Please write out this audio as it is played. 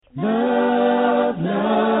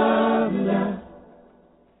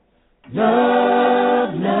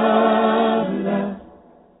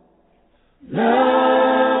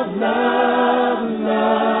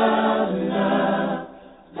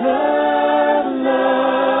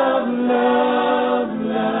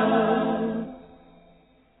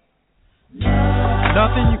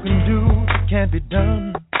can't be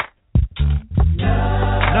done.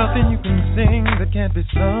 Nothing you can sing that can't be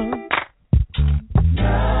sung.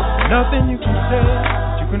 Nothing you can say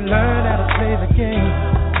that you can learn how to play the game.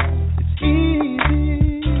 It's easy.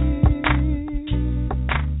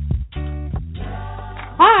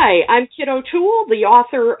 Hi, I'm Kit O'Toole, the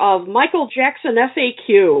author of Michael Jackson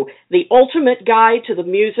FAQ, the ultimate guide to the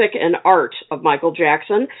music and art of Michael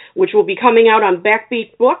Jackson, which will be coming out on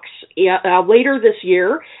Backbeat Books later this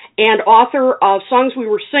year, and author of Songs We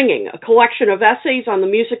Were Singing, a collection of essays on the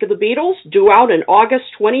music of the Beatles, due out in August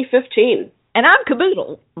 2015. And I'm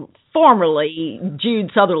Kaboodle, formerly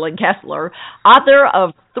Jude Southerland Kessler, author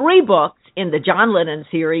of 3 books in the John Lennon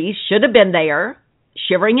series, Should Have Been There,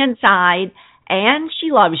 Shivering Inside, and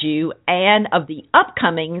She Loves You, and of the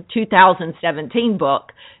upcoming 2017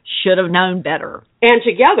 book, Should Have Known Better. And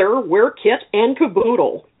together, we're Kit and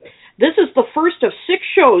Kaboodle. This is the first of 6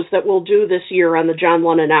 shows that we'll do this year on the John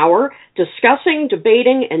Lennon Hour, discussing,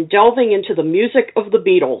 debating, and delving into the music of the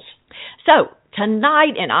Beatles. So,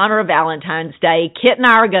 tonight, in honor of Valentine's Day, Kit and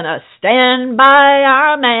I are going to stand by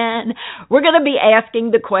our man. We're going to be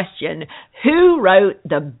asking the question, who wrote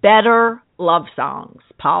the better love songs,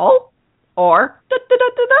 Paul or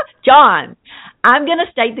John? I'm going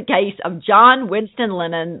to state the case of John Winston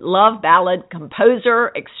Lennon, love ballad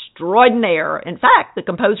composer extraordinaire. In fact, the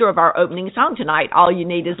composer of our opening song tonight, All You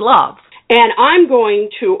Need Is Love. And I'm going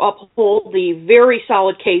to uphold the very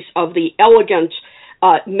solid case of the elegant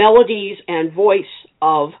melodies and voice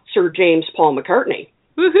of Sir James Paul McCartney.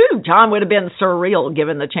 Woohoo! John would have been surreal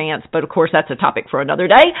given the chance, but of course that's a topic for another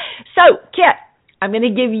day. So, Kit, I'm going to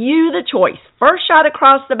give you the choice. First shot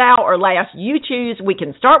across the bow or last, you choose. We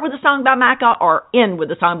can start with a song by Macca or end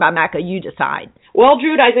with a song by Macca. You decide. Well,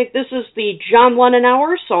 Jude, I think this is the John Lennon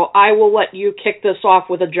Hour, so I will let you kick this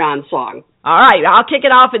off with a John song. All right, I'll kick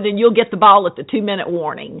it off, and then you'll get the ball at the 2-minute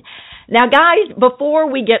warning. Now, guys,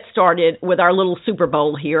 before we get started with our little Super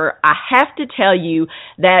Bowl here, I have to tell you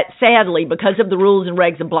that, sadly, because of the rules and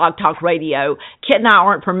regs of Blog Talk Radio, Kit and I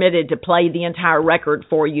aren't permitted to play the entire record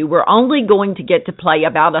for you. We're only going to get to play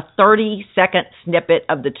about a 30-second snippet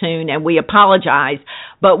of the tune, and we apologize.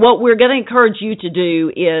 But what we're going to encourage you to do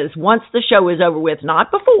is, once the show is over with,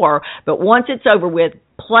 not before, but once it's over with,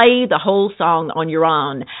 play the whole song on your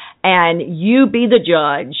own, and you be the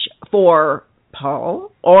judge for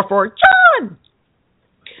Paul or for John.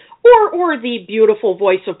 Or the beautiful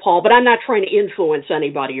voice of Paul, but I'm not trying to influence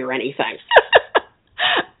anybody or anything.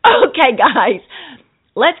 Okay, guys,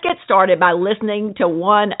 let's get started by listening to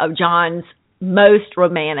one of John's most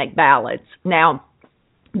romantic ballads. Now,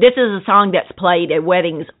 this is a song that's played at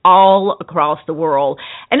weddings all across the world,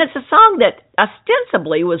 and it's a song that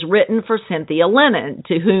ostensibly was written for Cynthia Lennon,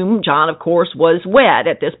 to whom John, of course, was wed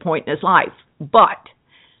at this point in his life. But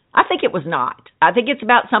I think it was not. I think it's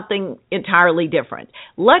about something entirely different.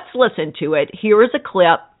 Let's listen to it. Here is a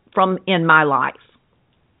clip from In My Life.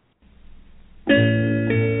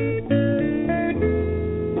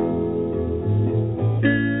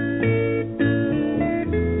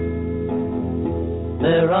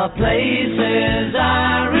 There are places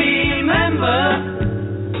I remember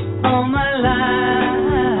all my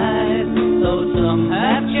life, though some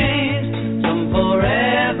have changed, some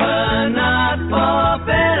forever, not for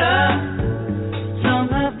better. Some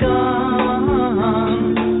have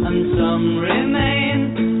gone, and some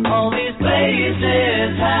remain. All these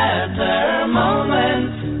places have their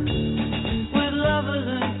moments with lovers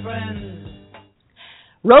and friends.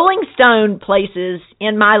 Rolling Stone places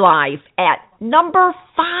In My Life at number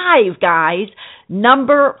 5, guys.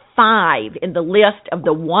 Number 5 in the list of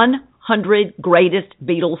the 100 greatest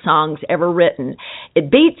Beatles songs ever written.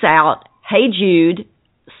 It beats out Hey Jude,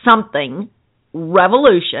 Something,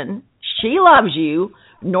 Revolution, She Loves You,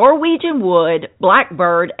 Norwegian Wood,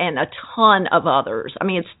 Blackbird, and a ton of others. I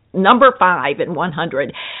mean, it's number 5 in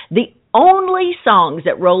 100. The only songs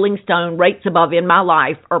that Rolling Stone rates above In My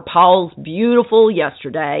Life are Paul's Beautiful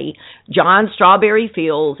Yesterday, John's Strawberry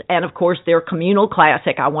Fields, and, of course, their communal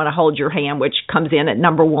classic, I Want to Hold Your Hand, which comes in at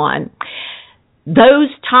number 1. Those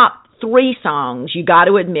top 3 songs, you got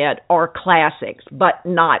to admit, are classics, but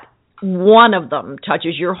not one of them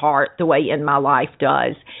touches your heart the way In My Life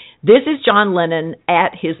does. This is John Lennon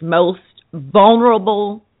at his most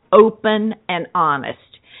vulnerable, open, and honest.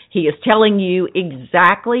 He is telling you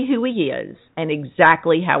exactly who he is and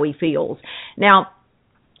exactly how he feels. Now,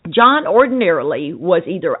 John ordinarily was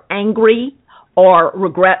either angry or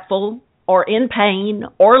regretful or in pain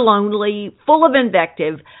or lonely, full of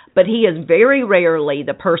invective, but he is very rarely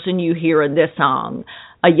the person you hear in this song,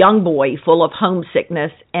 a young boy full of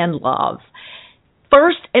homesickness and love.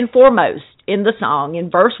 First and foremost in the song, in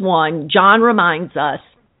verse 1, John reminds us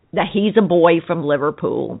that he's a boy from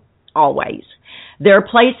Liverpool, always. There are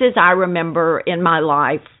places I remember in my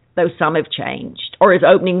life, though some have changed, or his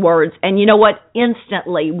opening words. And you know what?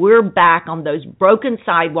 Instantly, we're back on those broken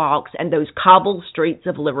sidewalks and those cobbled streets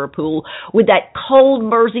of Liverpool with that cold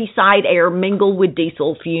Merseyside air mingled with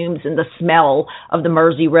diesel fumes and the smell of the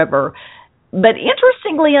Mersey River. But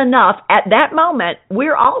interestingly enough, at that moment,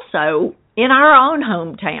 we're also in our own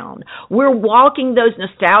hometown. We're walking those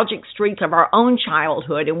nostalgic streets of our own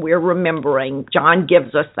childhood, and we're remembering. John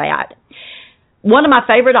gives us that. One of my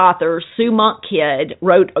favorite authors, Sue Monk Kidd,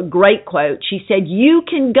 wrote a great quote. She said, "You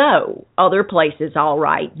can go other places, all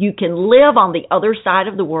right. You can live on the other side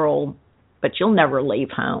of the world, but you'll never leave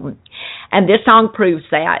home." And this song proves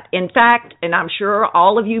that. In fact, and I'm sure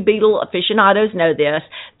all of you Beatle aficionados know this,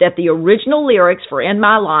 that the original lyrics for In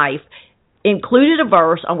My Life included a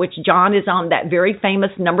verse on which John is on that very famous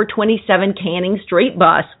number 27 Canning Street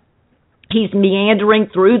bus. He's meandering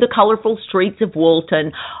through the colorful streets of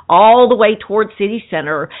Woolton all the way toward City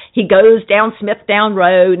Center. He goes down Smithdown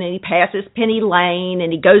Road and he passes Penny Lane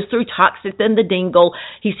and he goes through Toxteth and the Dingle.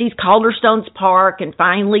 He sees Calderstone's Park and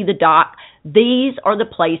finally the dock. These are the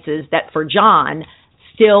places that for John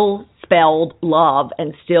still spelled love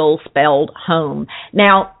and still spelled home.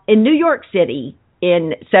 Now, in New York City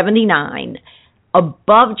in 79,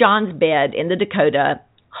 above John's bed in the Dakota,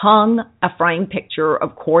 hung a framed picture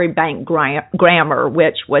of Quarry Bank Grammar,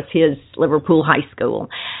 which was his Liverpool high school.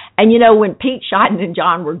 And, you know, when Pete Shotton and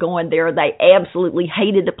John were going there, they absolutely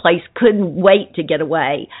hated the place, couldn't wait to get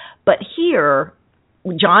away. But here,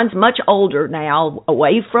 John's much older now,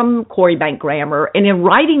 away from Quarry Bank Grammar, and in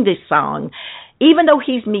writing this song, even though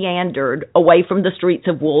he's meandered away from the streets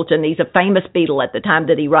of Woolton, he's a famous Beatle at the time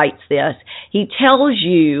that he writes this, he tells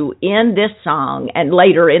you in this song and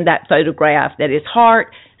later in that photograph that his heart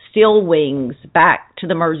still wings back to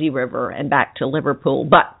the Mersey River and back to Liverpool.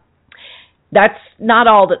 But that's not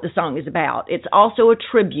all that the song is about. It's also a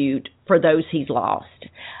tribute for those he's lost.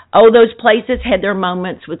 Oh, those places had their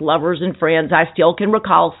moments with lovers and friends. I still can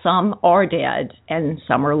recall some are dead and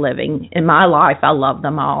some are living. In my life, I love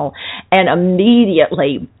them all. And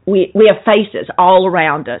immediately, we have faces all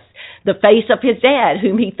around us. The face of his dad,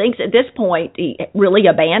 whom he thinks at this point he really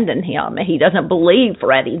abandoned him. He doesn't believe,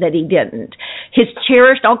 Freddie, that he didn't. His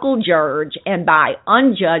cherished Uncle George, and by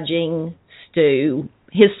unjudging Stu,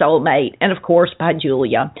 his soulmate, and of course by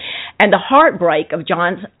Julia. And the heartbreak of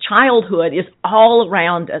John's childhood is all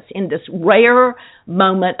around us. In this rare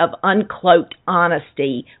moment of uncloaked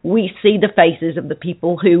honesty, we see the faces of the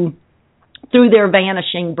people who, through their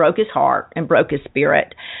vanishing, broke his heart and broke his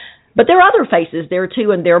spirit. But there are other faces there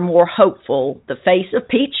too, and they're more hopeful. The face of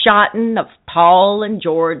Pete Shotton, of Paul and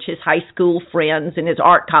George, his high school friends and his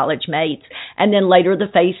art college mates, and then later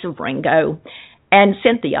the face of Ringo. And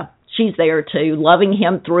Cynthia, she's there too, loving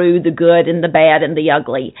him through the good and the bad and the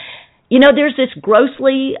ugly. You know, there's this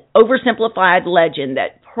grossly oversimplified legend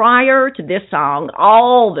that prior to this song,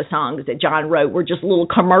 all the songs that John wrote were just little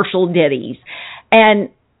commercial ditties. And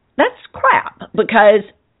that's crap, because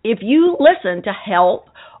if you listen to Help,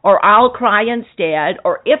 or I'll Cry Instead,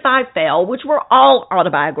 or If I Fell, which were all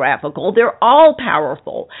autobiographical, they're all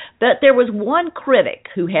powerful. But there was one critic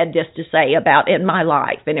who had this to say about In My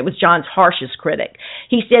Life, and it was John's harshest critic.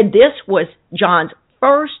 He said this was John's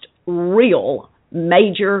first real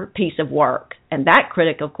major piece of work, and that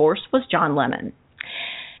critic, of course, was John Lennon.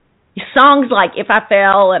 Songs like If I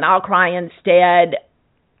Fell and I'll Cry Instead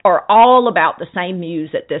are all about the same muse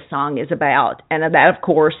that this song is about, and that, of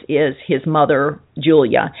course, is his mother,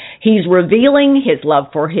 Julia. He's revealing his love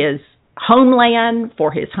for his homeland,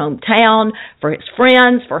 for his hometown, for his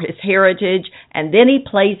friends, for his heritage, and then he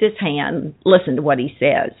plays his hand. Listen to what he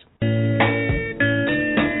says.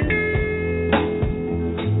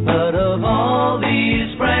 But of all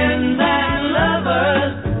these friends and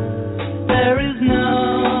lovers, there is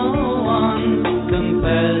no one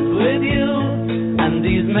compared with you. And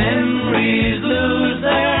these memories lose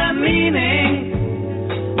their meaning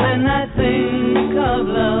when I think of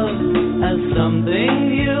love as something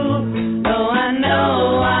new. Though I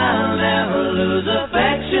know I'll never lose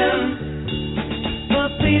affection for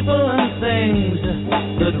people and things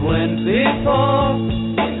that went before.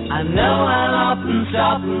 I know I'll often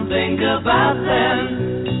stop and think about them.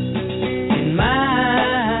 In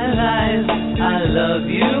my life, I love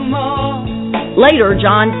you more. Later,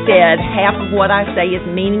 John said, half of what I say is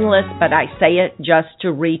meaningless, but I say it just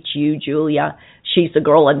to reach you, Julia. She's the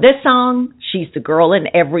girl in this song. She's the girl in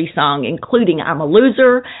every song, including I'm a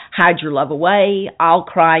Loser, Hide Your Love Away, I'll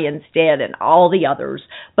Cry Instead, and all the others.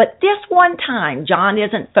 But this one time, John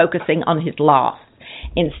isn't focusing on his loss.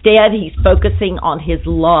 Instead, he's focusing on his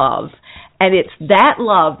love. And it's that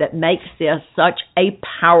love that makes this such a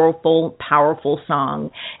powerful, powerful song.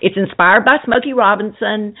 It's inspired by Smokey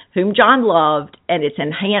Robinson, whom John loved, and it's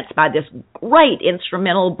enhanced by this great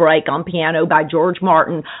instrumental break on piano by George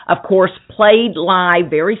Martin, of course, played live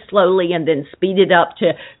very slowly and then speeded up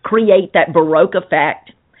to create that Baroque effect.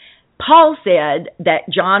 Paul said that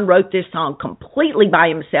John wrote this song completely by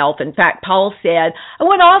himself. In fact, Paul said, I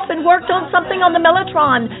went off and worked on something on the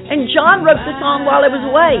Mellotron, and John wrote the song while I was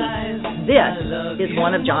away. This is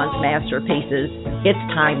one of John's masterpieces. It's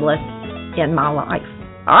timeless in my life.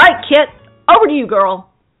 All right, Kit, over to you, girl.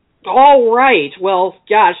 All right. Well,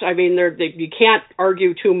 gosh, I mean, you can't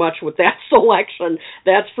argue too much with that selection,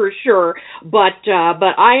 that's for sure. But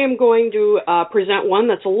I am going to present one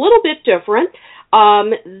that's a little bit different.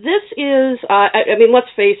 This is, I mean,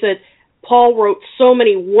 let's face it, Paul wrote so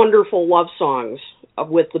many wonderful love songs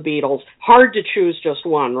with the Beatles. Hard to choose just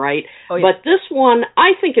one, right? Oh, yeah. But this one,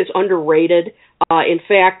 I think, is underrated. In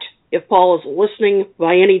fact, if Paul is listening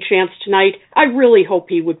by any chance tonight, I really hope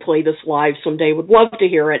he would play this live someday. Would love to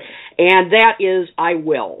hear it. And that is I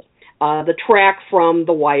Will, the track from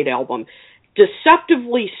the White Album.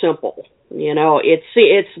 Deceptively simple. You know,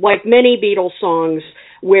 it's like many Beatles songs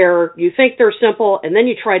where you think they're simple and then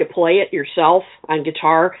you try to play it yourself on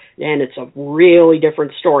guitar and it's a really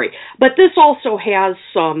different story. But this also has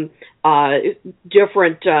some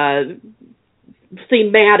different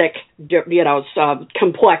thematic,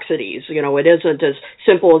 complexities. You know, it isn't as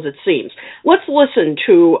simple as it seems. Let's listen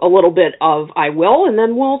to a little bit of I Will, and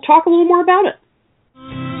then we'll talk a little more about it.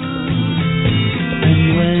 And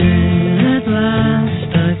when at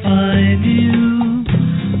last I find you,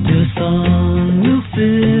 your song will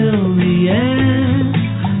fill the air.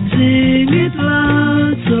 Sing it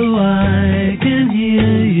loud so I can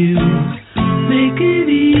hear you. Make it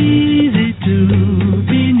easy to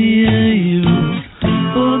be near you.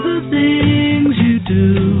 For the things you do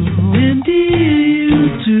endear you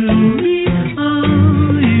to me.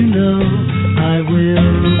 Oh, you know I will.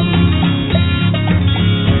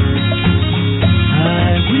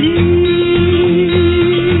 I will.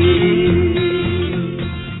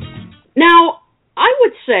 Now, I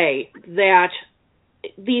would say that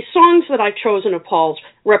the songs that I've chosen of Paul's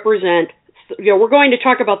represent, we're going to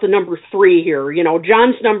talk about the number 3 here. You know,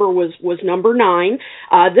 John's number was number 9.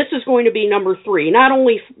 This is going to be number 3. Not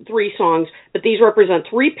only 3 songs, but these represent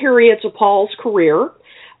 3 periods of Paul's career.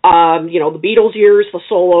 The Beatles years, the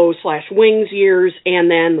solo/Wings years, and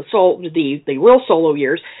then the real solo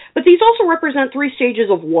years. But these also represent 3 stages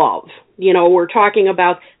of love. You know, we're talking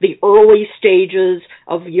about the early stages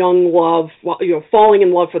of young love, falling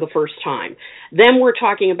in love for the first time. Then we're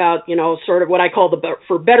talking about, sort of what I call the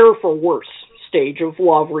for better or for worse stage of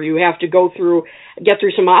love, where you have to get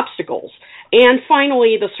through some obstacles. And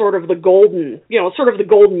finally, the golden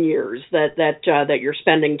years that you're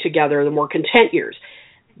spending together, the more content years.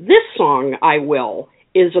 This song, I Will,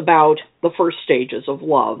 is about the first stages of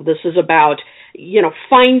love. This is about,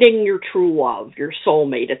 finding your true love, your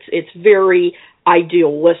soulmate. It's very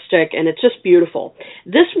idealistic, and it's just beautiful.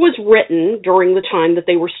 This was written during the time that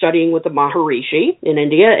they were studying with the Maharishi in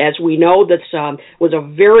India. As we know, this was a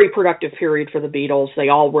very productive period for the Beatles. They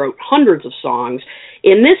all wrote hundreds of songs.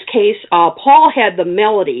 In this case, Paul had the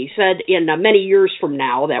melody, said in Many Years From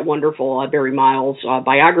Now, that wonderful Barry Miles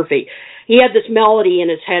biography. He had this melody in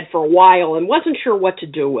his head for a while and wasn't sure what to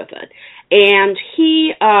do with it. And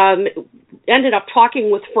he ended up talking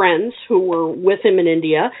with friends who were with him in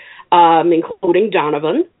India, including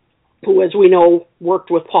Donovan, who, as we know, worked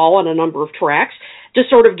with Paul on a number of tracks, to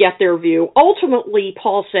sort of get their view. Ultimately,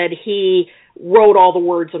 Paul said he wrote all the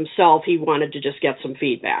words himself. He wanted to just get some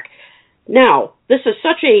feedback. Now, this is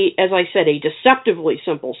such as I said, a deceptively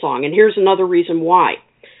simple song, and here's another reason why.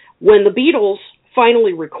 When the Beatles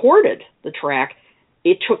finally recorded the track,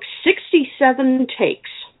 it took 67 takes.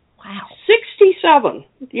 Wow. 67.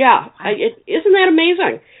 Yeah. Isn't that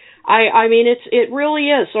amazing? I mean, it really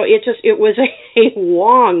is. So it was a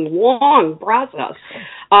long process.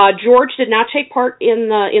 George did not take part in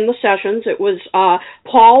the sessions. It was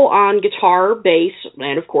Paul on guitar, bass,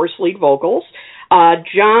 and of course lead vocals.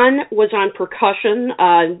 John was on percussion.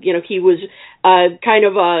 He was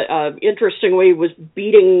interestingly was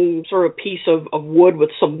beating sort of a piece of wood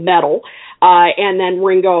with some metal. And then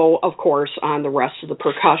Ringo, of course, on the rest of the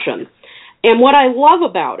percussion. And what I love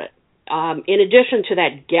about it, in addition to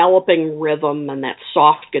that galloping rhythm and that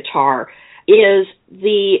soft guitar, is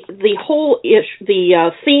the whole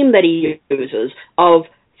theme that he uses of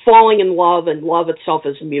falling in love and love itself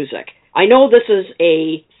as music. I know this is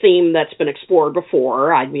a theme that's been explored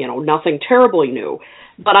before, nothing terribly new,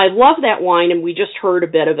 but I love that line, and we just heard a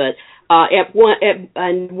bit of it.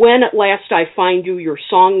 And when at last I find you, your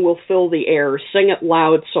song will fill the air. Sing it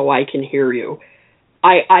loud so I can hear you.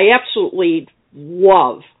 I absolutely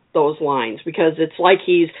love those lines because it's like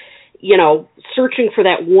he's, searching for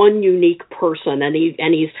that one unique person, and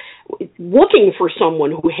he's looking for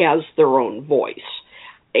someone who has their own voice.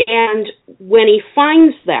 And when he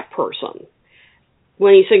finds that person,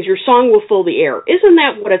 when he sings, your song will fill the air, isn't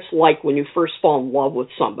that what it's like when you first fall in love with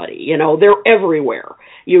somebody? They're everywhere.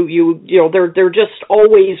 They're just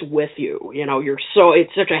always with you.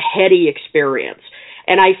 It's such a heady experience.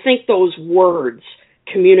 And I think those words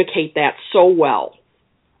communicate that so well.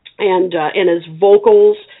 And his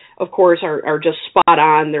vocals, of course, are just spot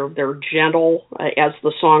on. They're gentle as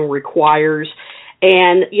the song requires.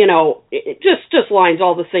 And, it just lines,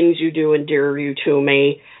 all the things you do endear you to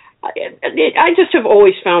me. I just have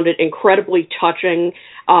always found it incredibly touching,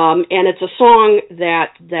 and it's a song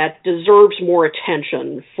that deserves more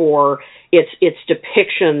attention for its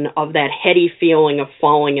depiction of that heady feeling of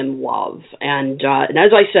falling in love. And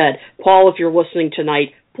as I said, Paul, if you're listening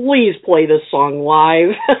tonight, please play this song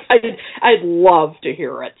live. I'd love to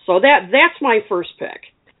hear it. So that's my first pick.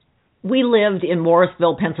 We lived in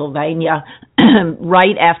Morrisville, Pennsylvania,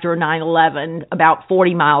 right after 9/11, about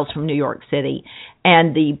 40 miles from New York City.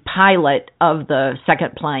 And the pilot of the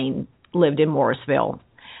second plane lived in Morrisville.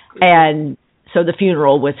 And so the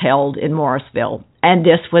funeral was held in Morrisville. And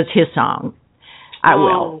this was his song, I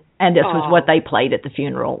Will. And this was what they played at the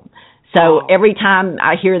funeral. So every time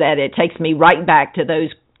I hear that, it takes me right back to those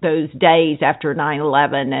days after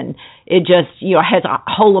 9/11, and it just, has a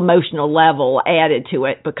whole emotional level added to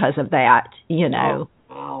it because of that,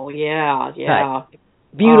 Oh, yeah. But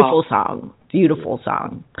beautiful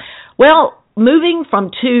song. Well, moving from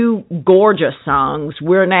two gorgeous songs,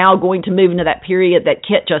 we're now going to move into that period that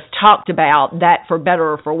Kit just talked about, that for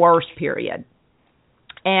better or for worse period.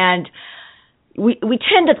 And we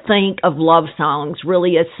tend to think of love songs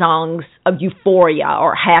really as songs of euphoria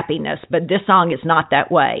or happiness, but this song is not that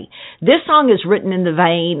way. This song is written in the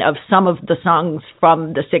vein of some of the songs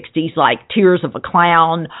from the 60s, like Tears of a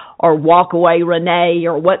Clown or Walk Away Renee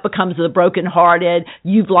or What Becomes of the Brokenhearted,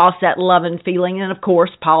 You've Lost That Lovin' Feeling, and of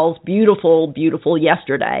course Paul's Beautiful, Beautiful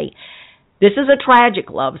Yesterday. This is a tragic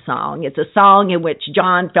love song. It's a song in which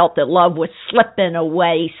John felt that love was slipping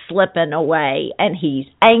away, and he's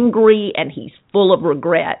angry and he's full of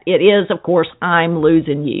regret. It is, of course, I'm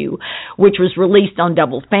Losing You, which was released on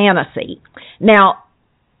Double Fantasy. Now,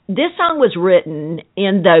 this song was written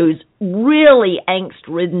in those really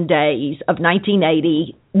angst-ridden days of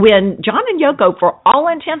 1980 when John and Yoko, for all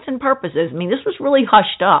intents and purposes, this was really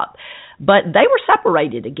hushed up, but they were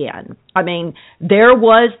separated again. There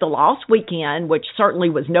was the Lost Weekend, which certainly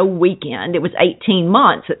was no weekend. It was 18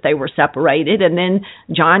 months that they were separated, and then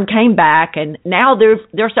John came back, and now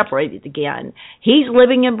they're separated again. He's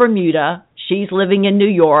living in Bermuda. She's living in New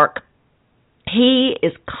York. He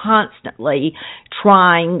is constantly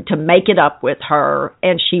trying to make it up with her,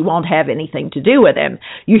 and she won't have anything to do with him.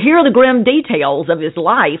 You hear the grim details of his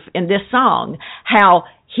life in this song, how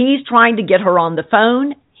he's trying to get her on the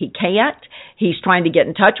phone. He can't. He's trying to get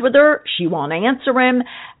in touch with her. She won't answer him,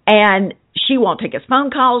 and she won't take his phone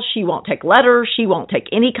calls. She won't take letters. She won't take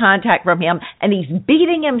any contact from him, and he's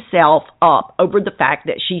beating himself up over the fact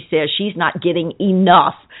that she says she's not getting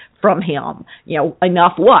enough from him.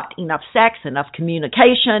 Enough what? Enough sex, enough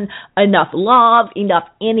communication, enough love, enough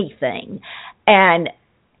anything. And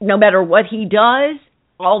no matter what he does,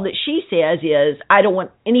 all that she says is, I don't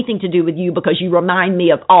want anything to do with you because you remind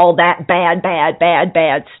me of all that bad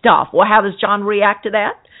stuff. Well, how does John react to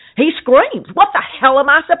that? He screams, what the hell am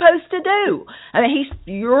I supposed to do? He's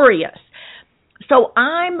furious. So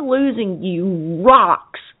I'm Losing You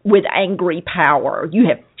rocks with angry power. You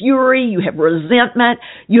have fury, you have resentment,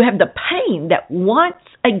 you have the pain that once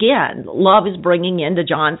again love is bringing into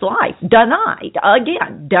John's life. Denied.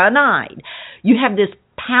 You have this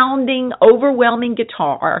pounding, overwhelming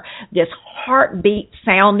guitar, this heartbeat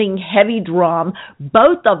sounding heavy drum,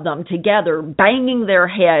 both of them together banging their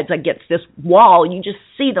heads against this wall. You just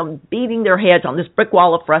see them beating their heads on this brick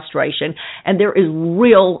wall of frustration, and there is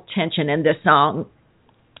real tension in this song.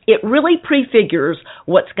 It really prefigures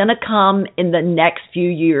what's going to come in the next few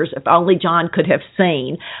years. If only John could have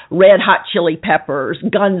seen Red Hot Chili Peppers,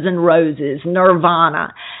 Guns N' Roses,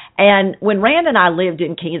 Nirvana. And when Rand and I lived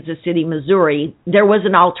in Kansas City, Missouri, there was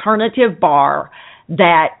an alternative bar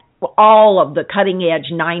that all of the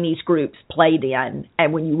cutting-edge 90s groups played in.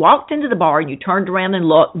 And when you walked into the bar and you turned around and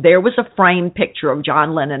looked, there was a framed picture of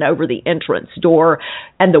John Lennon over the entrance door.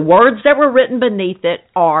 And the words that were written beneath it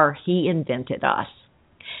are, "He invented us."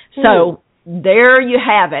 So there you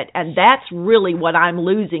have it. And that's really what I'm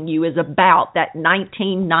Losing You is about, that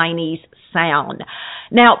 1990s sound.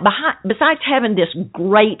 Now, besides having this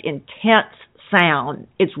great, intense sound,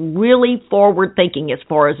 it's really forward-thinking as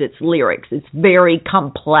far as its lyrics. It's very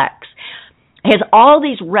complex. It has all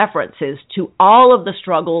these references to all of the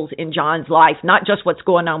struggles in John's life, not just what's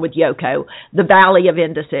going on with Yoko, the Valley of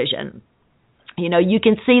Indecision. You know, you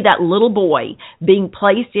can see that little boy being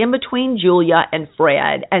placed in between Julia and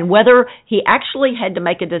Fred, and whether he actually had to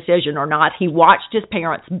make a decision or not, he watched his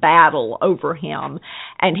parents battle over him,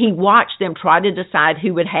 and he watched them try to decide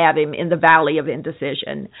who would have him in the Valley of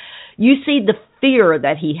Indecision. You see the fear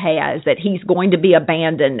that he has, that he's going to be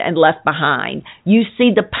abandoned and left behind. You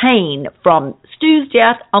see the pain from Stu's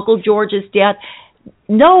death, Uncle George's death.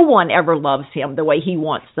 No one ever loves him the way he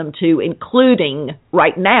wants them to, including,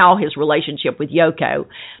 right now, his relationship with Yoko.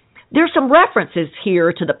 There's some references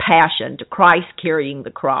here to the Passion, to Christ carrying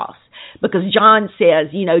the cross. Because John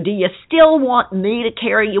says, you know, do you still want me to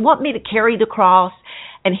carry the cross?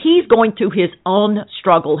 And he's going through his own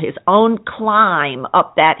struggle, his own climb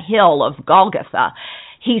up that hill of Golgotha.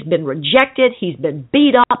 He's been rejected. He's been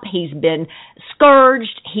beat up. He's been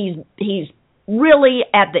scourged. He's really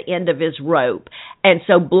at the end of his rope. And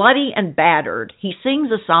so bloody and battered, he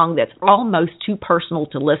sings a song that's almost too personal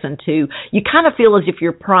to listen to. You kind of feel as if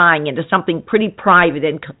you're prying into something pretty private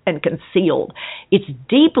and concealed. It's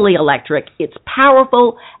deeply electric. It's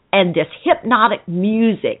powerful. And this hypnotic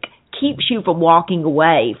music keeps you from walking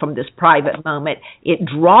away from this private moment. It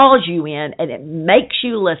draws you in and it makes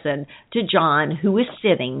you listen to John, who is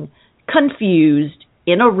sitting confused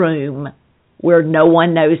in a room where no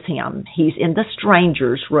one knows him. He's in the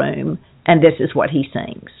stranger's room, and this is what he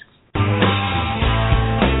sings.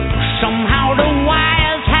 Somehow the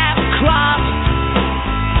wires have crossed,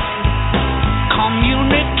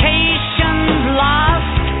 communication's lost,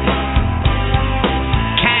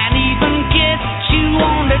 can't even get you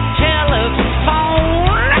on the telephone.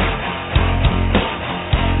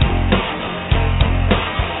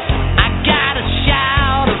 I gotta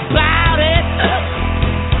shout about it,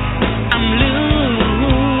 I'm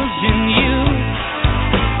losing you,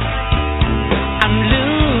 I'm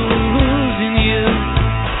losing you.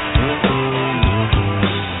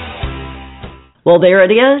 Well, there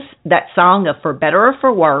it is, that song of For Better or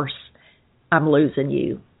For Worse, I'm Losing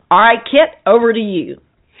You. All right, Kit, over to you.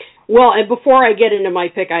 Well, and before I get into my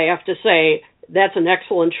pick, I have to say that's an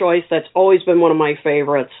excellent choice. That's always been one of my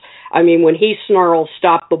favorites. I mean, when he snarls,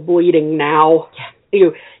 "Stop the bleeding now,"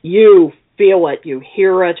 you feel it, you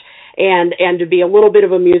hear it. And to be a little bit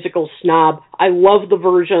of a musical snob, I love the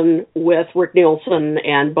version with Rick Nielsen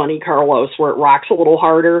and Bunny Carlos where it rocks a little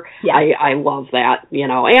harder. Yeah. I love that, you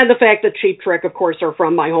know. And the fact that Cheap Trick, of course, are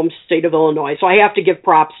from my home state of Illinois, so I have to give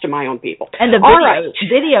props to my own people. And the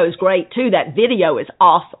video is great too. That video is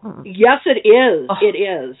awesome. Yes, it is. Oh. It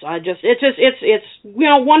is. It's you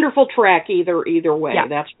know, wonderful track either way. Yeah.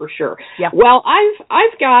 That's for sure. Yeah. Well,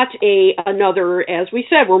 I've got another. As we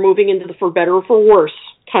said, we're moving into the For Better or For Worse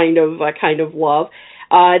kind of love.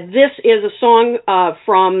 This is a song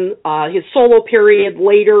from his solo period.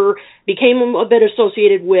 Later became a bit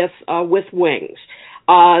associated with Wings.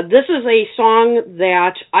 This is a song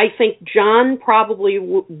that I think John probably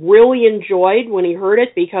really enjoyed when he heard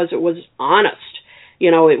it because it was honest.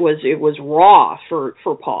 You know, it was raw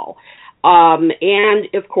for Paul. And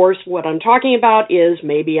of course, what I'm talking about is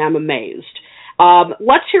Maybe I'm Amazed.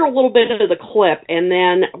 Let's hear a little bit of the clip, and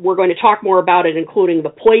then we're going to talk more about it, including the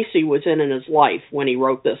place he was in his life when he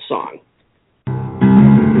wrote this song.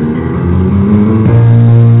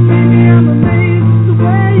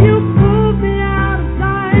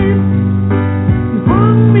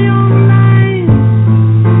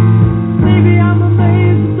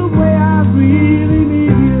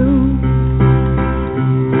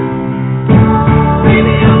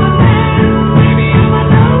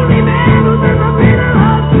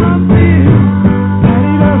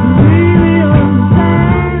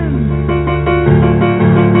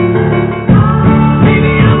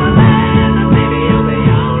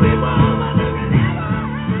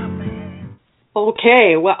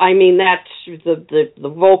 Okay, well, I mean, that's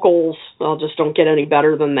the vocals, well, just don't get any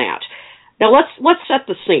better than that. Now, let's set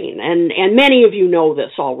the scene, and many of you know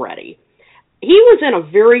this already. He was in a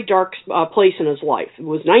very dark place in his life. It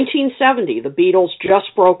was 1970. The Beatles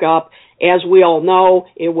just broke up. As we all know,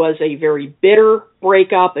 it was a very bitter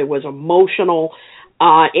breakup. It was emotional.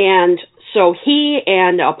 And So he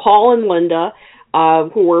and Paul and Linda,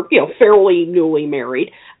 who were, fairly newly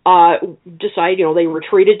married, decided, they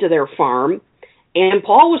retreated to their farm. And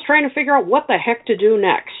Paul was trying to figure out what the heck to do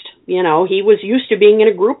next. He was used to being in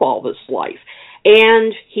a group all his life.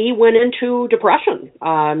 And he went into depression,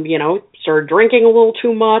 started drinking a little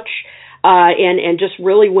too much, and just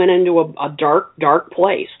really went into a dark, dark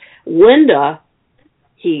place. Linda,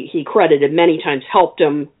 he credited many times, helped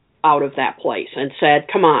him out of that place and said,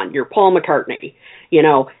 come on, you're Paul McCartney.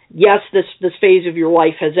 Yes, this phase of your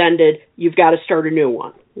life has ended. You've got to start a new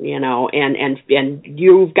one, and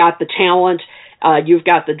you've got the talent, you've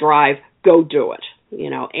got the drive, go do it,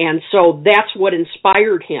 And so that's what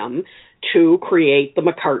inspired him to create the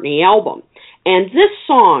McCartney album. And this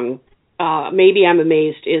song, Maybe I'm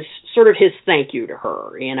Amazed, is sort of his thank you to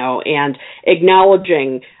her, and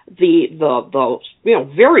acknowledging the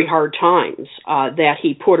very hard times that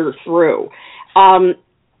he put her through.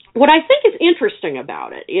 What I think is interesting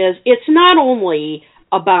about it is it's not only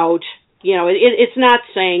about, it's not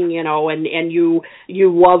saying, and you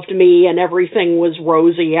loved me and everything was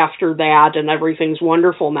rosy after that and everything's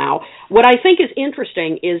wonderful now. What I think is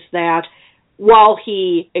interesting is that while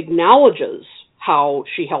he acknowledges how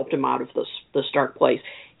she helped him out of this dark place,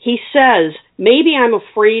 he says, maybe I'm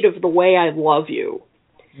afraid of the way I love you.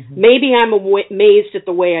 Mm-hmm. Maybe I'm amazed at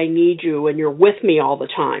the way I need you and you're with me all the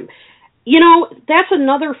time. That's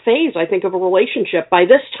another phase, I think, of a relationship. By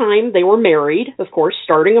this time, they were married, of course,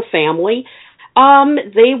 starting a family.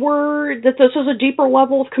 This is a deeper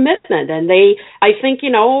level of commitment. And I think,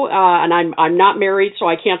 and I'm not married, so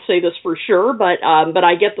I can't say this for sure, but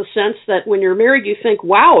I get the sense that when you're married, you think,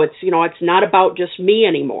 wow, it's not about just me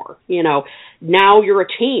anymore. Now you're a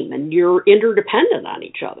team and you're interdependent on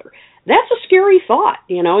each other. That's a scary thought,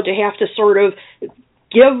 to have to sort of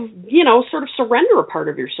sort of surrender a part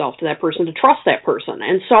of yourself to that person, to trust that person.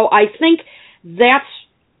 And so I think that's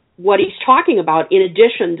what he's talking about, in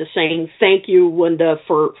addition to saying, thank you, Linda,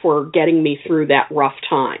 for getting me through that rough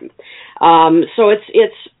time. So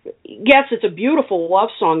it's a beautiful love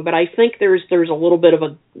song, but I think there's a little bit of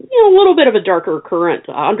a darker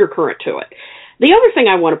undercurrent to it. The other thing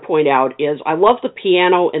I want to point out is I love the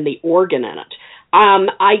piano and the organ in it.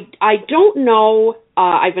 I don't know.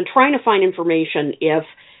 I've been trying to find information if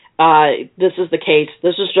this is the case.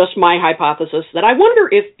 This is just my hypothesis, that I wonder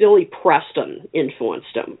if Billy Preston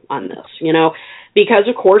influenced him on this, because,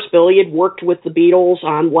 of course, Billy had worked with the Beatles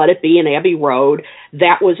on Let It Be and Abbey Road.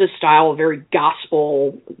 That was his style, a very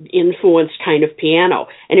gospel-influenced kind of piano.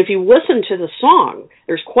 And if you listen to the song,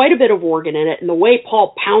 there's quite a bit of organ in it, and the way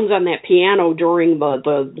Paul pounds on that piano during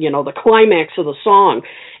the climax of the song,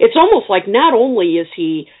 it's almost like not only is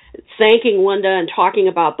he thanking Linda and talking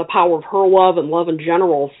about the power of her love and love in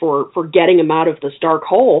general for getting him out of this dark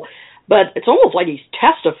hole, but it's almost like he's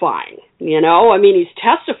testifying, he's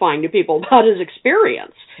testifying to people about his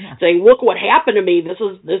experience, saying, look what happened to me. This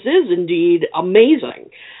is indeed amazing.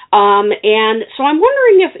 And so I'm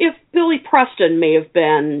wondering if Billy Preston may have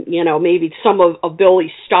been, maybe some of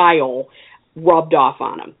Billy's style rubbed off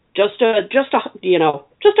on him. Just a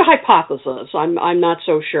hypothesis. I'm not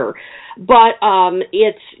so sure, but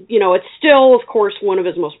it's still, of course, one of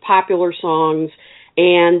his most popular songs,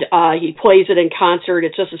 and he plays it in concert.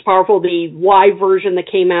 It's just as powerful. The live version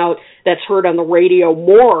that came out, that's heard on the radio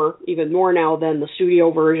even more now than the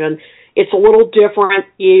studio version. It's a little different.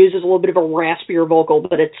 He uses a little bit of a raspier vocal,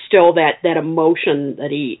 but it's still that emotion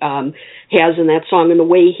that he has in that song, and the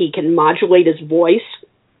way he can modulate his voice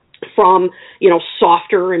from,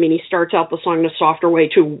 softer. He starts out the song in a softer way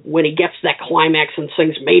to when he gets that climax and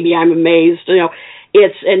sings Maybe I'm Amazed,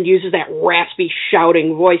 and uses that raspy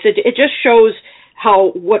shouting voice. It just shows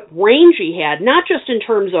what range he had, not just in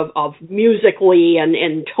terms of musically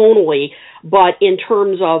and tonally, but in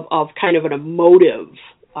terms of kind of an emotive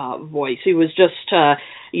voice. He was just,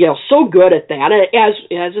 so good at that,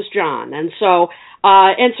 as is John. And so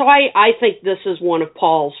I think this is one of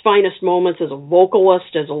Paul's finest moments as a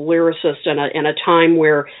vocalist, as a lyricist, in a time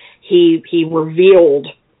where he revealed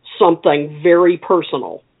something very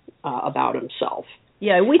personal about himself.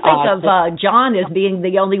 Yeah, we think of John as being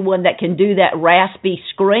the only one that can do that raspy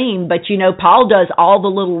scream, but Paul does all the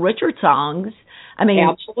Little Richard songs.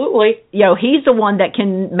 Absolutely. He's the one that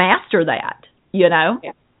can master that.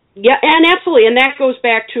 Yeah, and absolutely, and that goes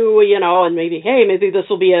back to, and maybe this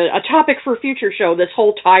will be a topic for a future show, this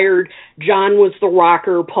whole tired, John was the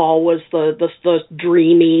rocker, Paul was the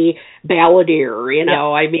dreamy balladeer,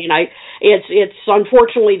 it's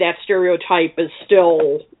unfortunately that stereotype is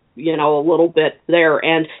still, a little bit there,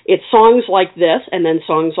 and it's songs like this, and then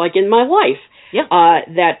songs like In My Life,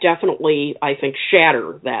 that definitely, I think,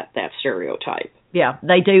 shatter that stereotype. Yeah,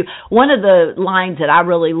 they do. One of the lines that I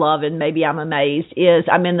really love, and maybe I'm amazed, is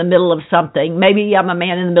I'm in the middle of something. Maybe I'm a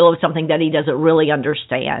man in the middle of something that he doesn't really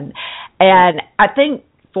understand. And I think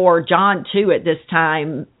for John, too, at this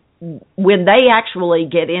time, when they actually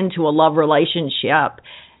get into a love relationship,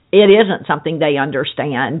 it isn't something they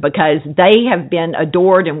understand because they have been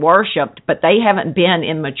adored and worshipped, but they haven't been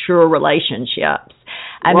in mature relationships.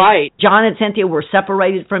 I mean, John and Cynthia were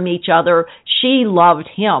separated from each other. She loved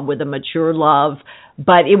him with a mature love,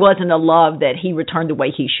 but it wasn't a love that he returned the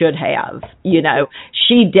way he should have. You know,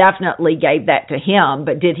 she definitely gave that to him,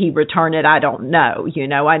 but did he return it? I don't know. You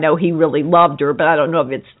know, I know he really loved her, but I don't know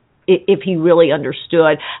if he really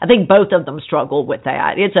understood. I think both of them struggled with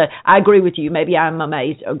that. I agree with you. Maybe I'm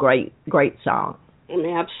amazed. A great song.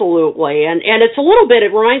 Absolutely. And it's a little bit,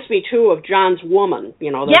 it reminds me, too, of John's Woman, you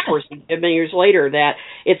know, that, of course, many years later, that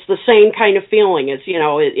it's the same kind of feeling. It's, you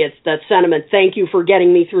know, it's that sentiment, thank you for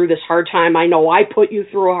getting me through this hard time. I know I put you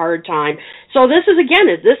through a hard time. So this is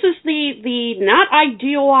the not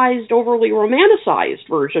idealized, overly romanticized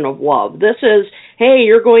version of love. This is, hey,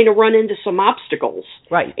 you're going to run into some obstacles.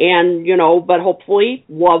 Right. And, you know, but hopefully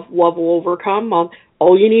love will overcome.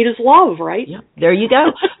 All you need is love, right? Yep. There you go.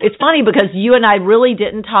 It's funny because you and I really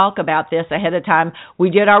didn't talk about this ahead of time. We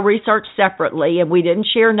did our research separately, and we didn't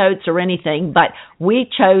share notes or anything, but we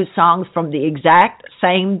chose songs from the exact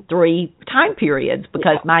same 3 time periods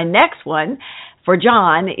because my next one for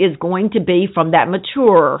John is going to be from that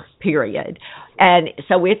mature period. And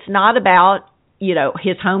so it's not about, you know,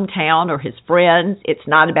 his hometown or his friends. It's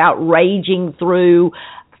not about raging through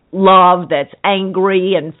love that's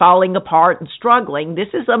angry and falling apart and struggling. This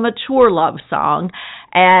is a mature love song,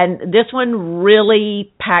 and this one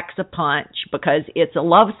really packs a punch because it's a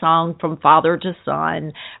love song from father to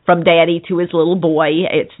son, from daddy to his little boy.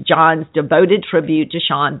 It's John's devoted tribute to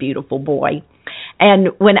Sean, beautiful boy. And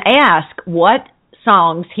when asked what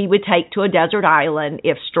songs he would take to a desert island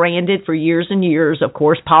if stranded for years and years, of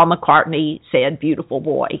course, Paul McCartney said, beautiful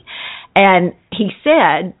boy. And he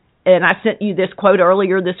said, and I sent you this quote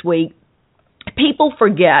earlier this week, people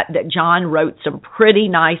forget that John wrote some pretty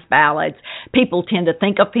nice ballads. People tend to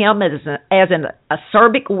think of him as an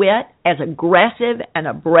acerbic wit, as aggressive and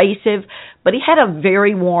abrasive, but he had a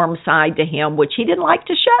very warm side to him, which he didn't like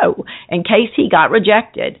to show in case he got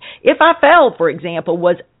rejected. If I Fell, for example,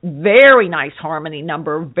 was very nice harmony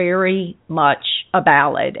number, very much a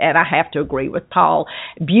ballad, and I have to agree with Paul.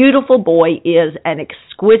 Beautiful Boy is an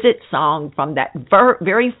exquisite song from that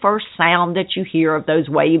very first sound that you hear of those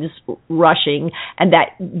waves rushing and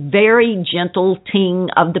that very gentle ting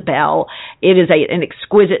of the bell. It is an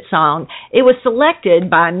exquisite song. It was selected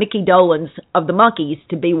by Mickey Dolenz of the Monkees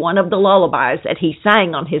to be one of the lullabies that he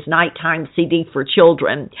sang on his nighttime CD for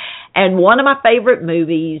children. And one of my favorite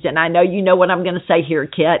movies, and I know you know what I'm going to say here,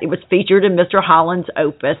 Kit, it was featured in Mr. Holland's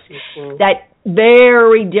Opus, that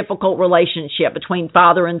very difficult relationship between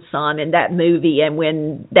father and son in that movie. And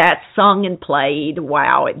when that's sung and played,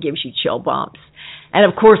 wow, it gives you chill bumps. And,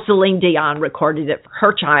 of course, Celine Dion recorded it for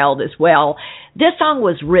her child as well. This song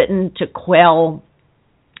was written to quell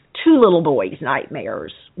 2 little boys'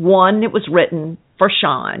 nightmares. One, it was written for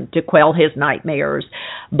Sean to quell his nightmares.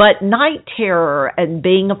 But night terror and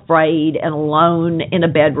being afraid and alone in a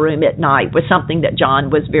bedroom at night was something that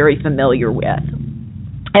John was very familiar with.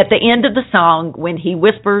 At the end of the song, when he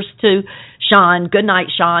whispers to Sean, "Good night,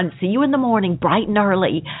 Sean, see you in the morning bright and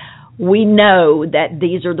early," we know that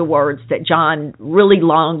these are the words that John really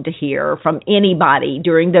longed to hear from anybody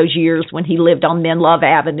during those years when he lived on Men Love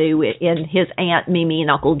Avenue in his Aunt Mimi and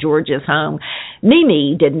Uncle George's home.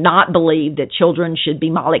 Mimi did not believe that children should be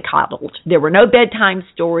mollycoddled. There were no bedtime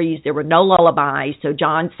stories. There were no lullabies, so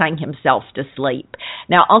John sang himself to sleep.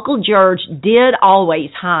 Now, Uncle George did always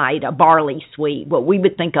hide a barley sweet, what we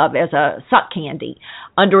would think of as a suck candy,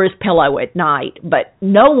 under his pillow at night, but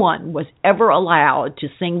no one was ever allowed to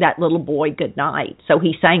sing that little boy good night, so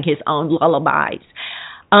he sang his own lullabies.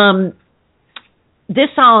 This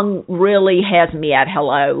song really has me at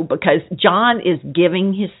hello because John is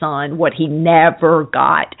giving his son what he never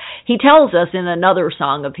got. He tells us in another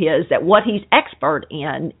song of his that what he's expert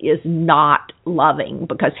in is not loving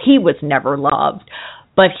because he was never loved.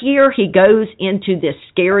 But here he goes into this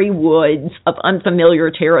scary woods of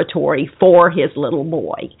unfamiliar territory for his little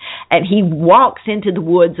boy. And he walks into the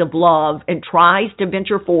woods of love and tries to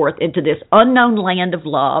venture forth into this unknown land of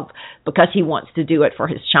love because he wants to do it for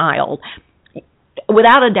his child.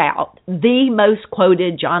 Without a doubt, the most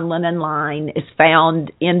quoted John Lennon line is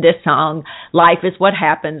found in this song, "Life is what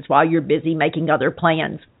happens while you're busy making other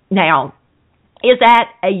plans." Now, Is that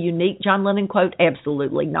a unique John Lennon quote?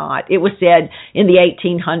 Absolutely not. It was said in the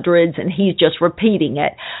 1800s, and he's just repeating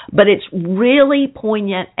it. But it's really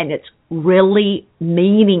poignant, and it's really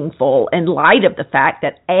meaningful in light of the fact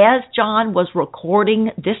that as John was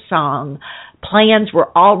recording this song, plans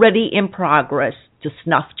were already in progress to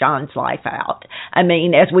snuff John's life out. I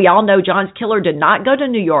mean, as we all know, John's killer did not go to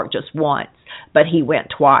New York just once, but he went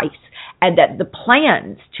twice. And that the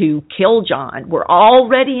plans to kill John were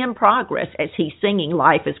already in progress as he's singing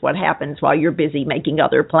 "Life is what happens while you're busy making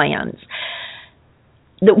other plans."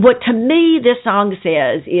 What to me this song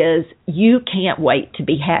says is you can't wait to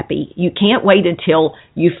be happy. You can't wait until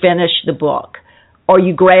you finish the book, or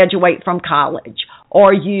you graduate from college,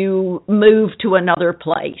 or you move to another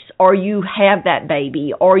place, or you have that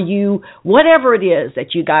baby, or you, whatever it is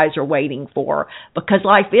that you guys are waiting for, because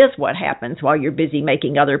life is what happens while you're busy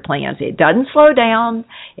making other plans. It doesn't slow down.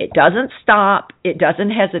 It doesn't stop. It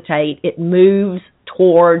doesn't hesitate. It moves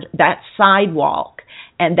toward that sidewalk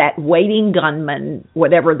and that waiting gunman,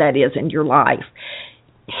 whatever that is in your life.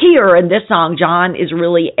 Here in this song, John is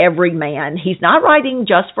really every man. He's not writing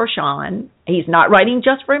just for Sean. He's not writing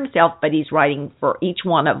just for himself, but he's writing for each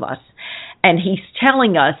one of us. And he's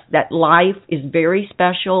telling us that life is very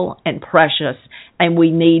special and precious, and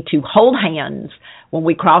we need to hold hands when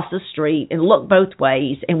we cross the street and look both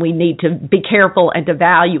ways, and we need to be careful and to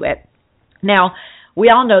value it. Now, we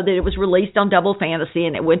all know that it was released on Double Fantasy,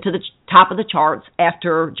 and it went to the top of the charts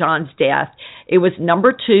after John's death. It was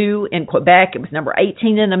number 2 in Quebec. It was number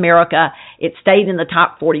 18 in America. It stayed in the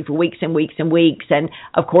top 40 for weeks and weeks and weeks. And,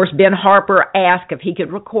 of course, Ben Harper asked if he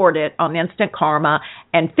could record it on Instant Karma.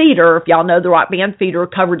 And Feeder, if y'all know the rock band Feeder,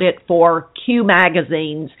 covered it for Q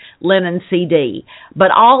Magazine's Lennon CD.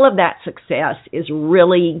 But all of that success is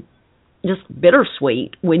really just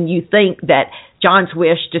bittersweet when you think that John's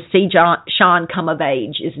wish to see Sean come of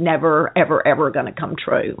age is never, ever, ever going to come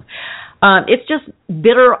true. It's just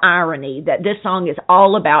bitter irony that this song is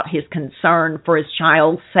all about his concern for his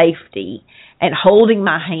child's safety and holding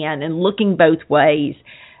my hand and looking both ways.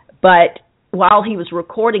 But while he was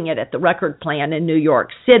recording it at the record plant in New York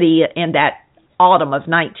City in that autumn of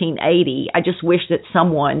 1980, I just wish that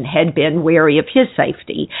someone had been wary of his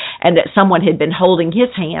safety and that someone had been holding his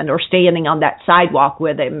hand or standing on that sidewalk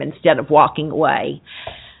with him instead of walking away.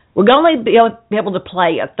 We're going to be able to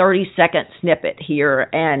play a 30-second snippet here,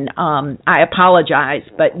 and I apologize,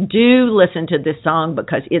 but do listen to this song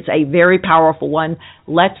because it's a very powerful one.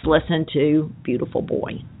 Let's listen to Beautiful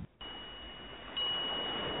Boy.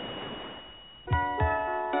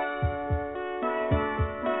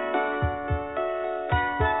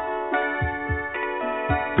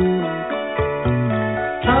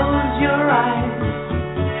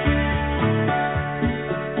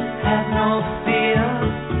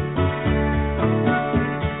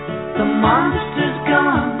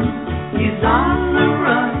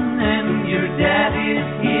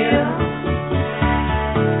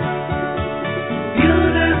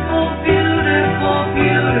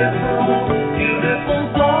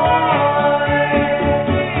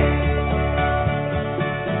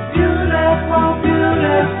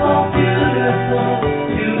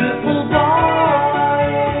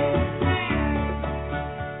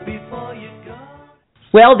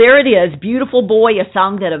 Well, there it is, Beautiful Boy, a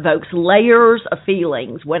song that evokes layers of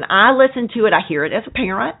feelings. When I listen to it, I hear it as a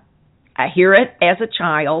parent, I hear it as a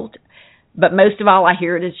child, but most of all, I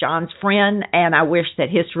hear it as John's friend, and I wish that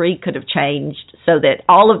history could have changed so that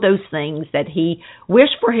all of those things that he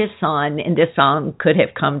wished for his son in this song could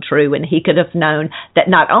have come true, and he could have known that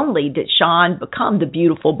not only did Sean become the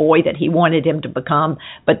beautiful boy that he wanted him to become,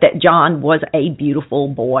 but that John was a beautiful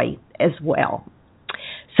boy as well.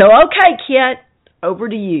 So, okay, Kit. Over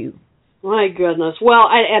to you. My goodness. Well,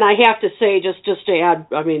 and I have to say, just to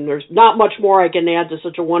add, I mean, there's not much more I can add to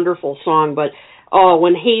such a wonderful song, but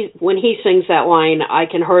when he sings that line, I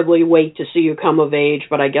can hardly wait to see you come of age,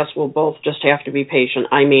 but I guess we'll both just have to be patient.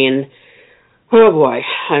 I mean, oh boy.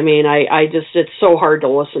 I mean, I just, it's so hard to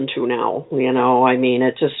listen to now, you know. I mean,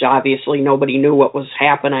 it's just obviously nobody knew what was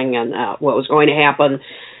happening and what was going to happen.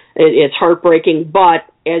 It's heartbreaking, but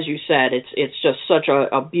as you said, it's just such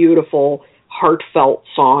a beautiful, heartfelt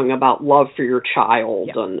song about love for your child,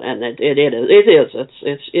 yep. and it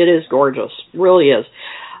is gorgeous, really is.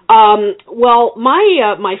 Well,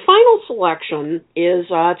 my final selection is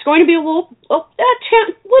it's going to be a little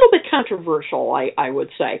bit controversial, I would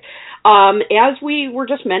say. As we were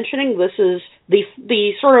just mentioning, this is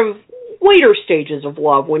the sort of later stages of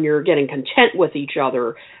love when you're getting content with each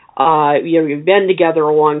other. You've been together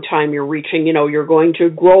a long time. You're reaching, you're going to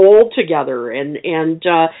grow old together, and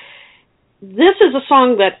this is a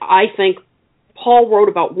song that I think Paul wrote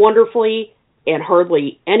about wonderfully and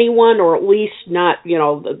hardly anyone, or at least not,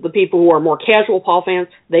 the people who are more casual Paul fans,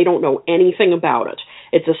 they don't know anything about it.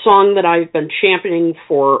 It's a song that I've been championing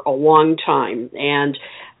for a long time, and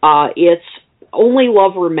it's Only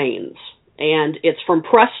Love Remains, and it's from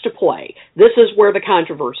Press to Play. This is where the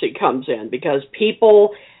controversy comes in, because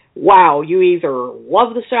people, wow, you either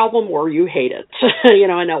love this album or you hate it,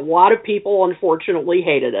 and a lot of people unfortunately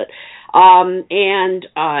hated it. In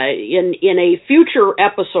a future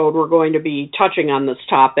episode, we're going to be touching on this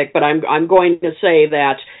topic, but I'm going to say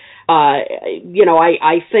that,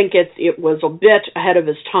 I think it was a bit ahead of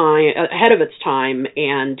its time,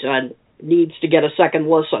 and needs to get a second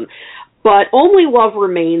listen. But Only Love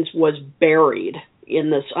Remains was buried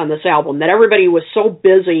on this album, that everybody was so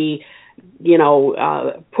busy,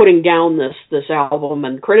 putting down this album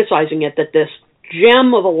and criticizing it, that this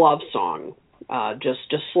gem of a love song just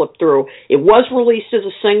slipped through. It was released as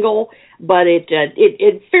a single, but it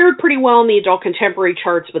fared pretty well in the adult contemporary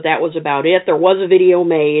charts, but that was about it. There was a video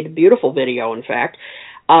made, beautiful video, in fact,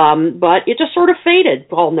 but it just sort of faded.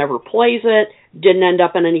 Paul never plays it, didn't end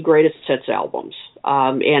up in any greatest hits albums,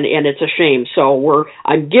 and it's a shame. So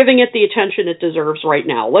I'm giving it the attention it deserves right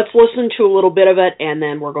now. Let's listen to a little bit of it, and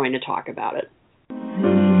then we're going to talk about it.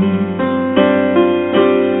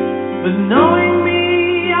 But knowing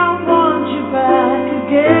me, I want you back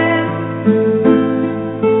again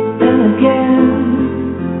and again,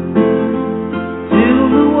 till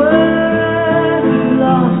the word is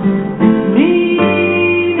lost its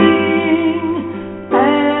meaning,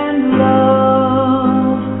 and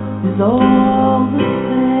love is all the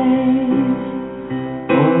same.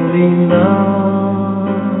 Only love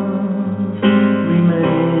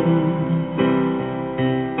remains.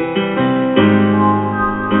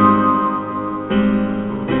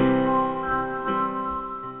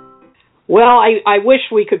 Well, I wish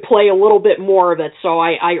we could play a little bit more of it, so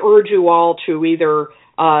I urge you all to either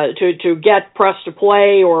to get Press to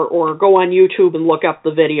Play or go on YouTube and look up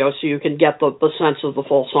the video so you can get the sense of the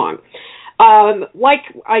full song. Like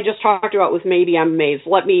I just talked about with Maybe I'm Amazed,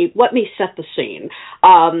 let me set the scene.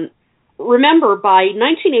 Remember, by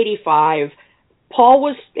 1985, Paul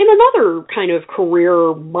was in another kind of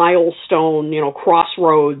career milestone,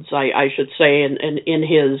 crossroads, I should say, in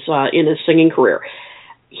his singing career.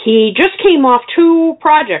 He just came off two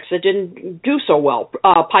projects that didn't do so well.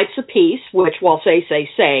 Pipes of Peace, which, well, Say,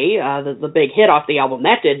 the big hit off the album,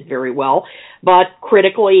 that did very well, but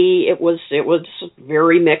critically it was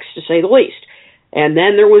very mixed, to say the least. And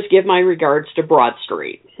then there was Give My Regards to Broad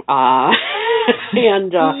Street.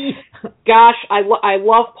 And gosh, I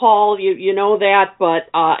love Paul, you know that, but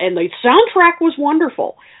and the soundtrack was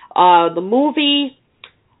wonderful. The movie,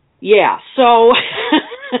 yeah. So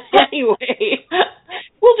anyway,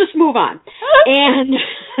 we'll just move on. And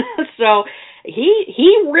so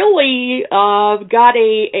he really got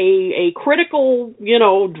a critical,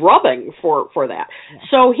 drubbing for that. Yeah.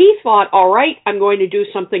 So he thought, all right, I'm going to do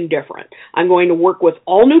something different. I'm going to work with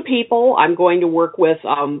all new people. I'm going to work with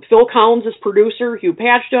Phil Collins as producer, Hugh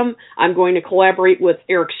Patchdom. I'm going to collaborate with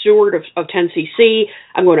Eric Stewart of 10cc.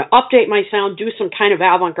 I'm going to update my sound, do some kind of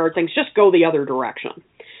avant-garde things, just go the other direction.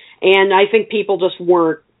 And I think people just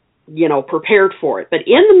weren't, prepared for it. But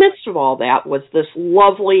in the midst of all that was this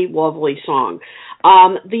lovely, lovely song.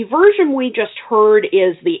 The version we just heard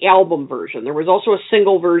is the album version. There was also a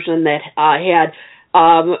single version that had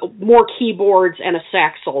more keyboards and a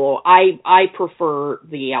sax solo. I prefer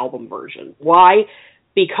the album version. Why?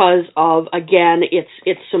 Because of, again,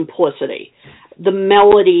 its simplicity. The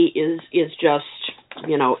melody is just,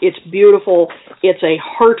 it's beautiful. It's a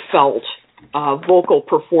heartfelt vocal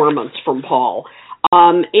performance from Paul.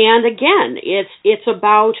 And again, it's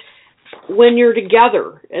about when you're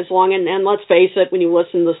together, as long, and let's face it, when you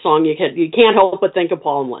listen to the song, you can't help but think of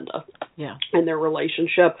Paul and Linda, yeah, and their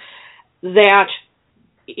relationship. That,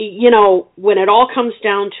 when it all comes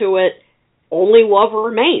down to it, only love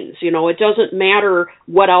remains. It doesn't matter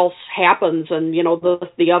what else happens, and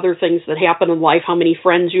the other things that happen in life, how many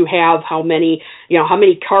friends you have, how many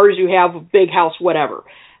cars you have, big house, whatever.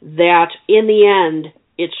 That in the end,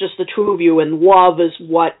 it's just the two of you, and love is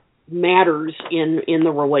what matters in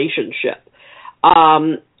the relationship.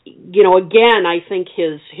 Again, I think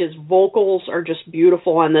his vocals are just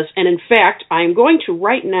beautiful on this. And in fact, I'm going to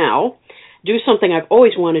right now do something I've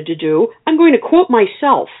always wanted to do. I'm going to quote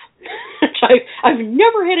myself, which I've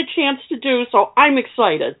never had a chance to do, so I'm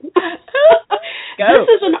excited. This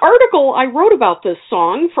is an article I wrote about this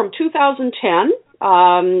song from 2010,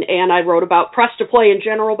 and I wrote about Press to Play in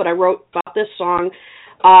general, but I wrote about this song.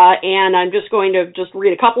 And I'm just going to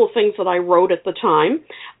read a couple of things that I wrote at the time,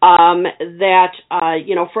 that,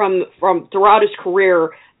 from throughout his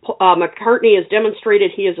career, McCartney has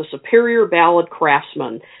demonstrated he is a superior ballad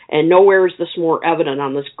craftsman, and nowhere is this more evident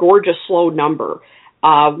on this gorgeous slow number,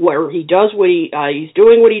 where he does what he's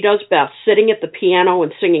doing what he does best, sitting at the piano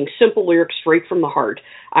and singing simple lyrics straight from the heart.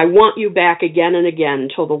 I want you back again and again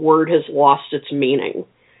till the word has lost its meaning,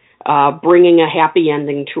 bringing a happy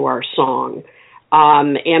ending to our song.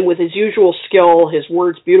 And with his usual skill, his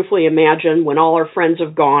words beautifully imagine when all our friends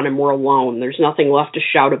have gone and we're alone. There's nothing left to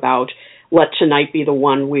shout about. Let tonight be the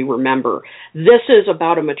one we remember. This is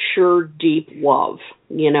about a mature, deep love,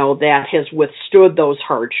 that has withstood those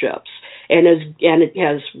hardships and it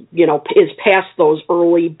has, is past those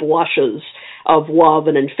early blushes of love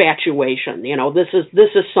and infatuation. This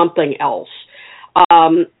is something else.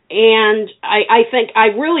 And I think I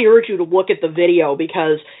really urge you to look at the video,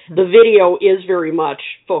 because the video is very much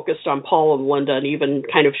focused on Paul and Linda, and even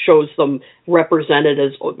kind of shows them represented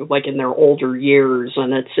as like in their older years,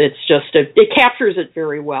 and it captures it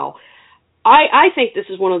very well. I think this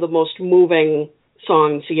is one of the most moving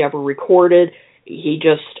songs he ever recorded. He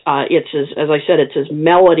just, as I said, it's his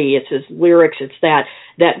melody, it's his lyrics, it's that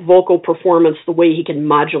vocal performance, the way he can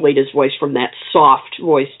modulate his voice from that soft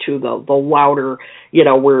voice to the louder,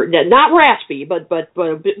 where not raspy, but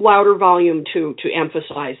a bit louder volume to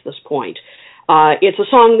emphasize this point. It's a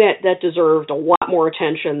song that deserved a lot more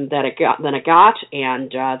attention than it got,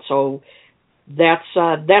 and so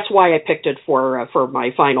that's why I picked it for my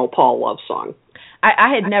final Paul love song.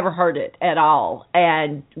 I had never heard it at all,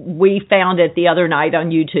 and we found it the other night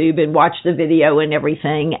on YouTube and watched the video and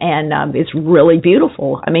everything, and it's really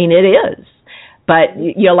beautiful. I mean, it is. But,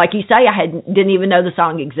 like you say, I didn't even know the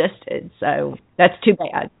song existed, so that's too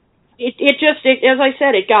bad. It just, as I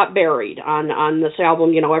said, it got buried on this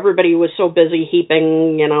album. Everybody was so busy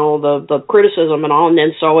heaping, the criticism and all, and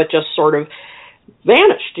then so it just sort of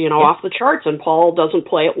vanished, off the charts, and Paul doesn't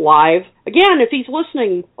play it live. Again, if he's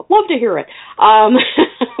listening, I'd love to hear it.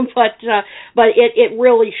 But it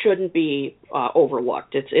really shouldn't be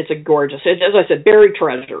overlooked. It's a gorgeous, as I said, buried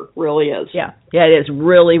treasure, really is. Yeah, it is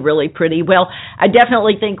really, really pretty. Well, I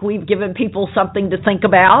definitely think we've given people something to think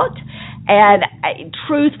about, and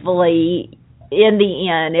truthfully, in the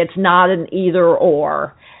end, it's not an either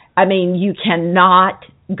or. I mean, you cannot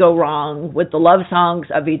go wrong with the love songs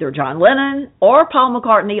of either John Lennon or Paul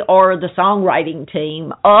McCartney or the songwriting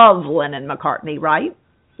team of Lennon and McCartney, right?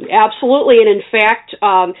 Absolutely. And in fact,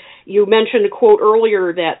 you mentioned a quote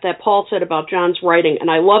earlier that Paul said about John's writing, and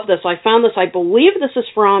I love this. I found this, I believe this is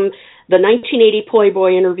from the 1980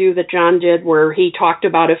 Playboy interview that John did, where he talked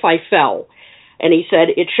about If I Fell. And he said,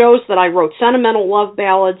 it shows that I wrote sentimental love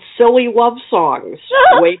ballads, silly love songs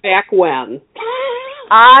way back when.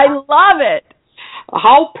 I love it.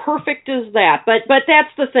 How perfect is that? But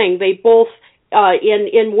that's the thing. They both,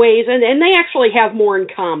 in ways, and they actually have more in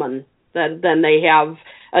common than they have,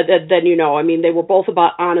 I mean, they were both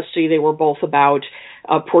about honesty. They were both about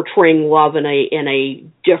portraying love in a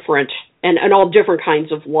different, and all different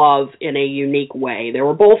kinds of love in a unique way. They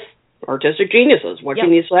were both artistic geniuses. What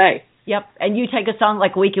can you say? Yep. And you take a song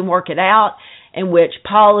like We Can Work It Out, in which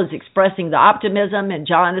Paul is expressing the optimism and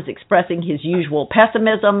John is expressing his usual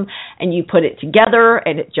pessimism, and you put it together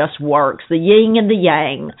and it just works. The yin and the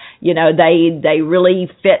yang, they really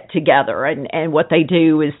fit together, and what they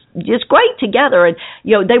do is just great together. And,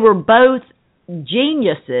 they were both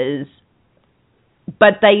geniuses,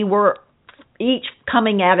 but they were each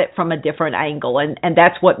coming at it from a different angle, and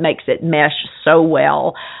that's what makes it mesh so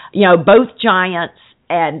well. Both giants,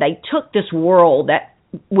 and they took this world that,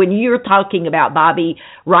 when you're talking about Bobby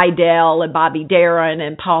Rydell and Bobby Darin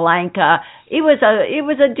and Paul Anka, it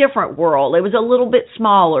was a different world. It was a little bit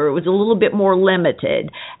smaller. It was a little bit more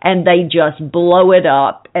limited, and they just blow it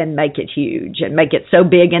up and make it huge and make it so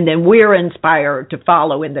big. And then we're inspired to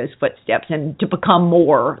follow in those footsteps and to become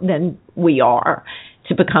more than we are,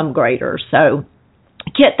 to become greater. So,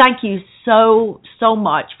 Kit, thank you so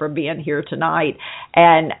much for being here tonight.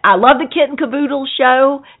 And I love the Kit and Kaboodle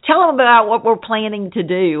show. Tell them about what we're planning to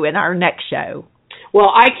do in our next show. Well,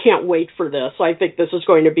 I can't wait for this. I think this is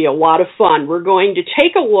going to be a lot of fun. We're going to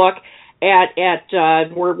take a look at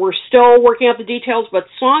we're still working out the details, but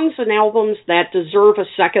songs and albums that deserve a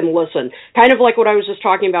second listen. Kind of like what I was just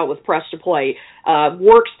talking about with Press to Play.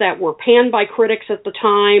 Works that were panned by critics at the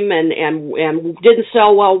time and didn't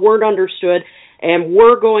sell well, weren't understood. And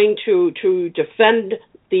we're going to defend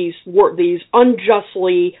these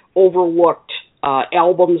unjustly overlooked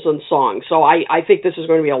albums and songs. So I think this is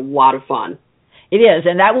going to be a lot of fun. It is,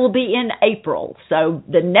 and that will be in April. So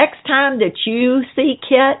the next time that you see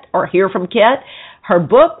Kit or hear from Kit, her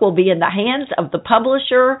book will be in the hands of the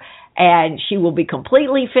publisher, and she will be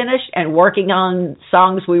completely finished and working on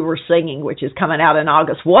Songs We Were Singing, which is coming out in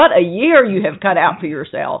August. What a year you have cut out for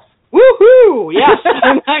yourself. Woohoo! Yes.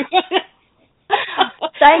 Thank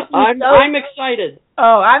you. I'm excited.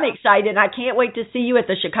 Oh, I'm excited. I can't wait to see you at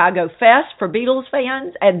the Chicago Fest for Beatles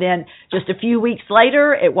fans, and then just a few weeks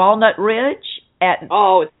later at Walnut Ridge at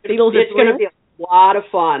Beatles. It's going to be a lot of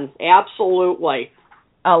fun. Absolutely.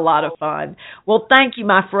 A lot of fun. Well, thank you,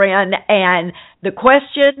 my friend. And the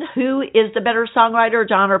question, who is the better songwriter,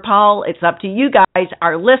 John or Paul? It's up to you guys,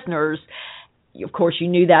 our listeners. Of course, you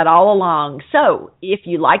knew that all along. So if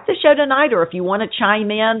you like the show tonight, or if you want to chime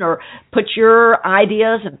in or put your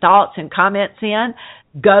ideas and thoughts and comments in,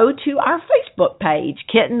 go to our Facebook page.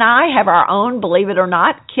 Kit and I have our own, believe it or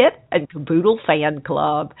not, Kit and Kaboodle Fan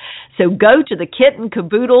Club. So go to the Kit and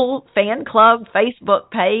Kaboodle Fan Club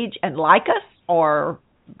Facebook page and like us, or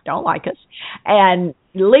don't like us, and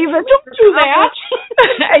leave us do that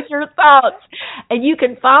and your thoughts. And you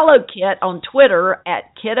can follow Kit on Twitter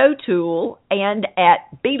at Kit O'Toole and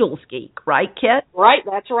at Beatles Geek, right, Kit? Right,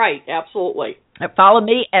 that's right, absolutely. And follow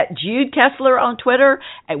me at Jude Kessler on Twitter,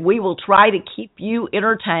 and we will try to keep you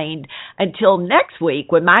entertained until next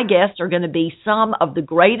week, when my guests are going to be some of the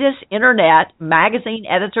greatest internet magazine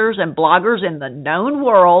editors and bloggers in the known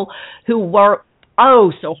world who work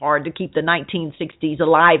so hard to keep the 1960s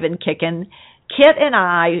alive and kicking. Kit and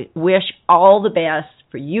I wish all the best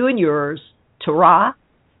for you and yours. Ta-ra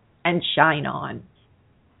and shine on.